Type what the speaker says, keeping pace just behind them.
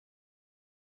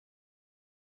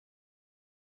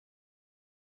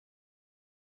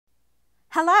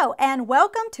Hello and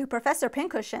welcome to Professor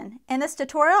Pincushion. In this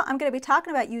tutorial, I'm going to be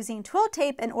talking about using twill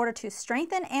tape in order to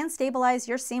strengthen and stabilize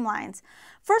your seam lines.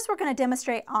 First, we're going to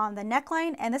demonstrate on the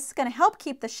neckline, and this is going to help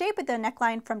keep the shape of the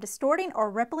neckline from distorting or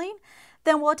rippling.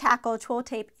 Then we'll tackle twill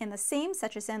tape in the seams,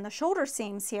 such as in the shoulder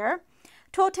seams here.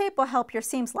 Twill tape will help your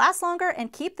seams last longer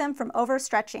and keep them from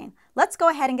overstretching. Let's go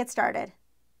ahead and get started.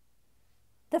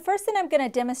 The first thing I'm going to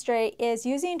demonstrate is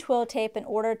using twill tape in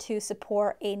order to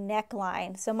support a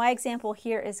neckline. So my example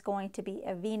here is going to be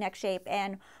a V-neck shape,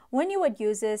 and when you would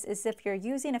use this is if you're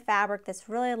using a fabric that's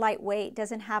really lightweight,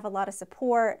 doesn't have a lot of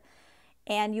support,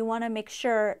 and you want to make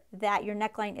sure that your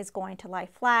neckline is going to lie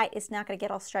flat. It's not going to get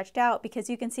all stretched out, because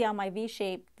you can see on my V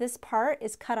shape this part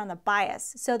is cut on the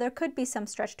bias, so there could be some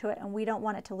stretch to it and we don't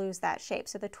want it to lose that shape.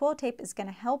 So the twill tape is going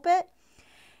to help it.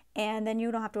 And then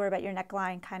you don't have to worry about your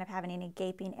neckline kind of having any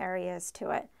gaping areas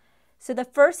to it. So the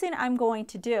first thing I'm going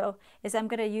to do is I'm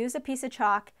going to use a piece of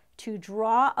chalk to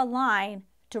draw a line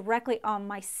directly on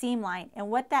my seam line. And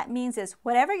what that means is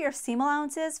whatever your seam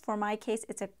allowance is, for my case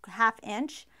it's a 1/2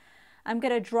 inch, I'm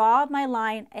going to draw my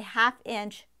line a 1/2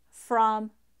 inch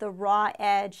from the raw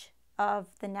edge of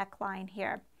the neckline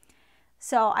here.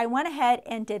 So I went ahead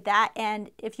and did that,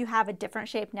 and if you have a different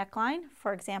shaped neckline,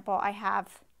 for example I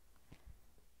have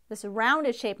this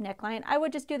rounded shaped neckline, I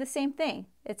would just do the same thing.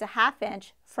 It's a 1/2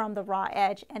 inch from the raw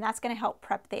edge, and that's going to help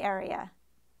prep the area.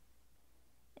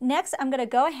 Next, I'm going to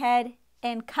go ahead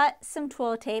and cut some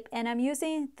twill tape, and I'm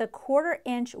using the 1/4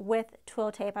 inch width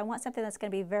twill tape. I want something that's going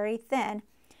to be very thin,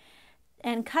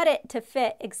 and cut it to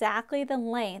fit exactly the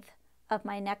length of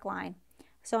my neckline.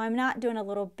 So I'm not doing a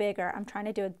little bigger. I'm trying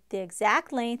to do the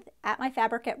exact length at my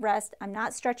fabric at rest. I'm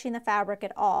not stretching the fabric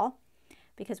at all,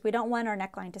 because we don't want our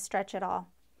neckline to stretch at all.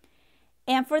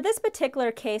 And for this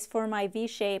particular case, for my V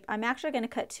shape, I'm actually going to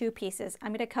cut 2 pieces. I'm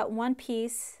going to cut one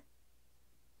piece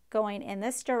going in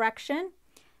this direction,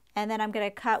 and then I'm going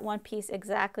to cut one piece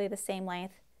exactly the same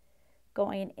length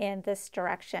going in this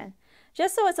direction,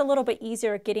 just so it's a little bit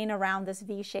easier getting around this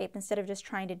V shape instead of just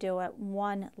trying to do it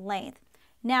one length.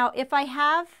 Now, if I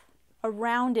have a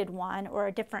rounded one or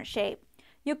a different shape,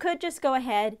 you could just go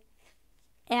ahead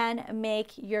and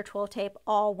make your twill tape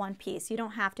all one piece. You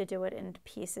don't have to do it in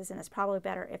pieces, and it's probably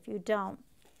better if you don't.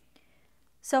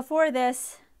 So for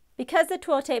this, because the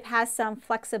twill tape has some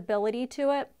flexibility to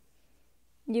it,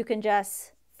 you can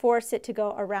just force it to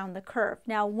go around the curve.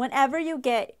 Now, whenever you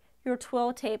get your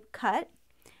twill tape cut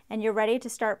and you're ready to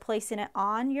start placing it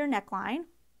on your neckline,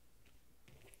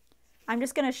 I'm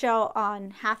just going to show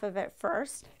on half of it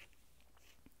first.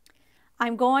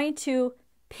 I'm going to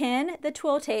pin the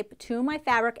twill tape to my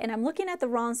fabric, and I'm looking at the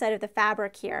wrong side of the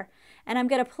fabric here, and I'm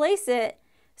going to place it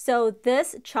so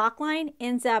this chalk line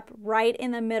ends up right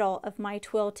in the middle of my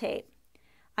twill tape.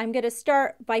 I'm going to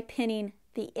start by pinning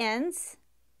the ends,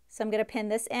 so I'm going to pin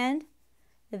this end,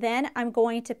 then I'm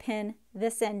going to pin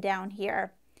this end down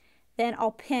here, then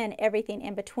I'll pin everything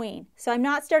in between. So I'm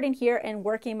not starting here and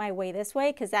working my way this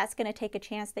way, because that's going to take a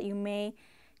chance that you may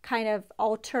kind of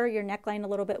alter your neckline a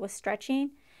little bit with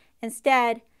stretching.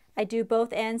 Instead, I do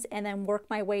both ends and then work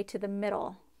my way to the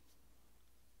middle.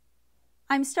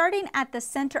 I'm starting at the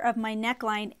center of my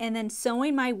neckline and then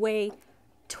sewing my way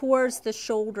towards the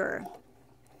shoulder.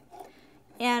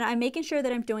 And I'm making sure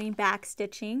that I'm doing back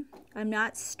stitching. I'm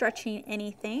not stretching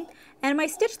anything. And my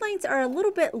stitch lengths are a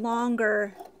little bit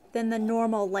longer than the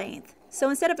normal length. So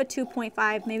instead of a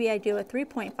 2.5, maybe I do a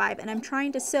 3.5, and I'm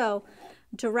trying to sew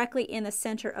directly in the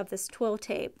center of this twill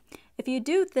tape. If you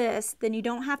do this, then you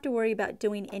don't have to worry about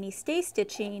doing any stay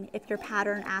stitching if your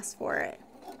pattern asks for it.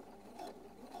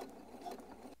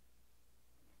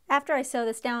 After I sew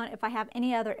this down, if I have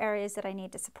any other areas that I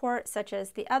need to support, such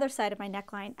as the other side of my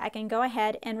neckline, I can go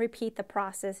ahead and repeat the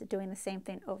process doing the same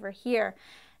thing over here.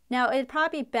 Now, it'd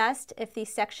probably be best if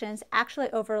these sections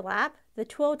actually overlap. The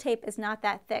twill tape is not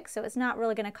that thick, so it's not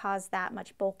really going to cause that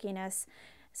much bulkiness.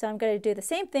 So I'm going to do the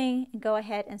same thing and go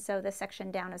ahead and sew this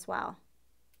section down as well.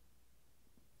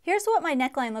 Here's what my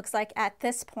neckline looks like at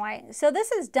this point. So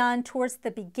this is done towards the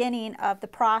beginning of the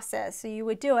process. So you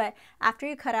would do it after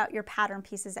you cut out your pattern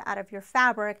pieces out of your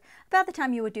fabric, about the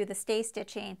time you would do the stay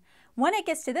stitching. When it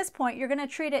gets to this point, you're going to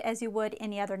treat it as you would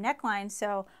any other neckline.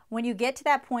 So when you get to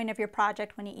that point of your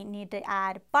project, when you need to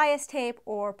add bias tape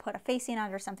or put a facing on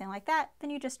it or something like that,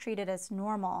 then you just treat it as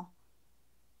normal.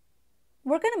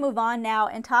 We're going to move on now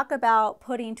and talk about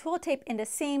putting twill tape into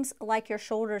seams like your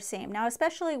shoulder seam. Now,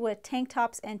 especially with tank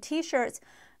tops and t-shirts,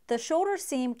 the shoulder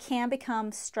seam can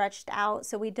become stretched out,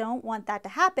 so we don't want that to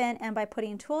happen, and by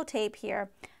putting twill tape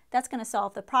here, that's going to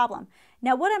solve the problem.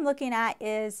 Now what I'm looking at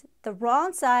is the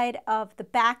wrong side of the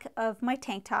back of my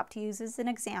tank top, to use as an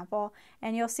example,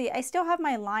 and you'll see I still have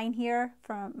my line here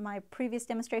from my previous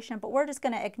demonstration, but we're just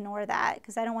going to ignore that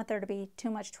because I don't want there to be too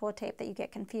much twill tape that you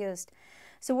get confused.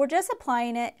 So we're just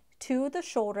applying it to the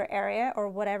shoulder area, or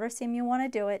whatever seam you want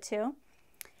to do it to,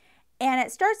 and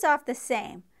it starts off the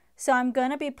same. So I'm going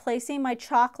to be placing my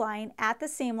chalk line at the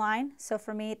seam line. So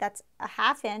for me that's a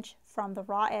 1/2 inch from the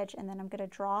raw edge, and then I'm going to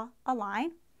draw a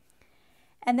line.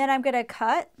 And then I'm going to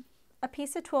cut a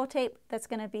piece of twill tape that's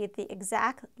going to be the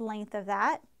exact length of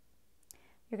that.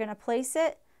 You're going to place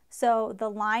it so the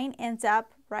line ends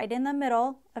up right in the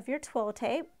middle of your twill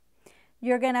tape.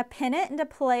 You're going to pin it into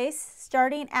place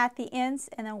starting at the ends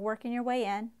and then working your way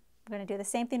in. I'm going to do the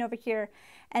same thing over here.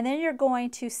 And then you're going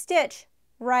to stitch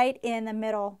right in the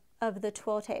middle of the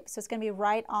twill tape. So it's going to be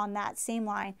right on that seam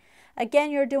line. Again,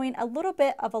 you're doing a little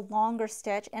bit of a longer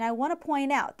stitch, and I want to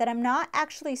point out that I'm not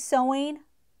actually sewing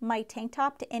my tank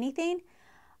top to anything.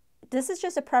 This is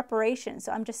just a preparation.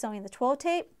 So I'm just sewing the twill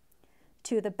tape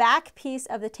to the back piece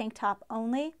of the tank top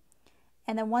only.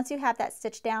 And then once you have that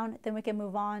stitched down, then we can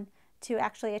move on to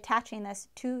actually attaching this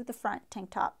to the front tank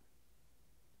top.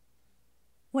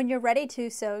 When you're ready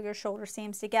to sew your shoulder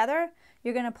seams together,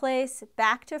 you're going to place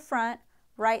back to front,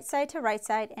 right side to right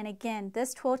side. And again,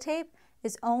 this twill tape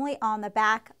is only on the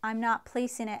back. I'm not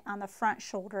placing it on the front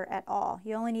shoulder at all.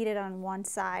 You only need it on one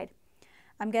side.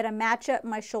 I'm going to match up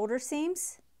my shoulder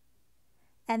seams,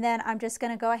 and then I'm just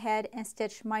going to go ahead and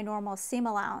stitch my normal seam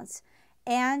allowance.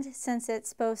 And since it's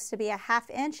supposed to be a 1/2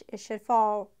 inch, it should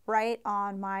fall right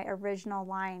on my original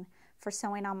line for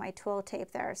sewing on my twill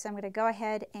tape there. So I'm going to go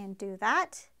ahead and do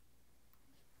that,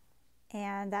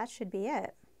 and that should be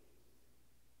it.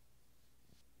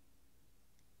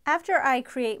 After I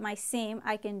create my seam,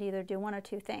 I can either do one or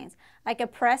two things. I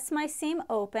could press my seam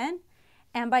open,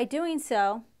 and by doing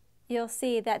so, you'll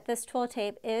see that this twill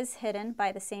tape is hidden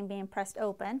by the seam being pressed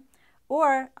open.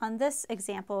 Or on this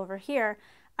example over here,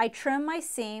 I trim my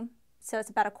seam, so it's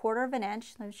about 1/4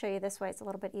 inch. Let me show you this way, it's a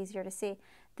little bit easier to see.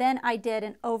 Then I did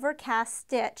an overcast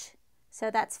stitch,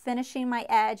 so that's finishing my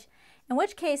edge, in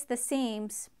which case the seam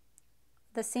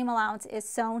allowance is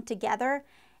sewn together,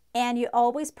 and you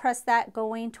always press that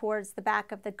going towards the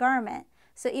back of the garment.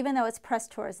 So even though it's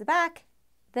pressed towards the back,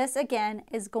 this again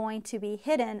is going to be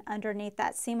hidden underneath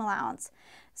that seam allowance.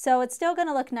 So it's still going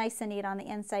to look nice and neat on the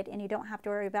inside, and you don't have to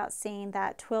worry about seeing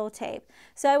that twill tape.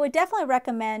 So I would definitely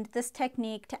recommend this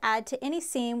technique to add to any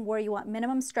seam where you want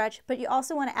minimum stretch, but you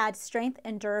also want to add strength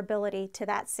and durability to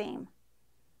that seam.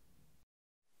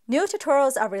 New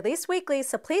tutorials are released weekly,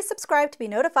 so please subscribe to be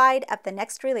notified of the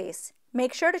next release.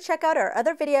 Make sure to check out our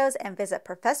other videos and visit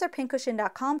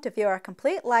ProfessorPincushion.com to view our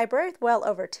complete library with well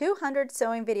over 200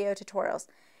 sewing video tutorials,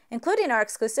 including our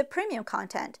exclusive premium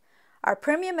content. Our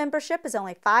premium membership is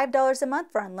only $5 a month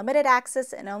for unlimited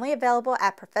access and only available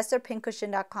at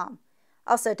ProfessorPincushion.com.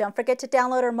 Also, don't forget to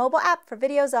download our mobile app for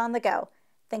videos on the go.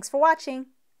 Thanks for watching.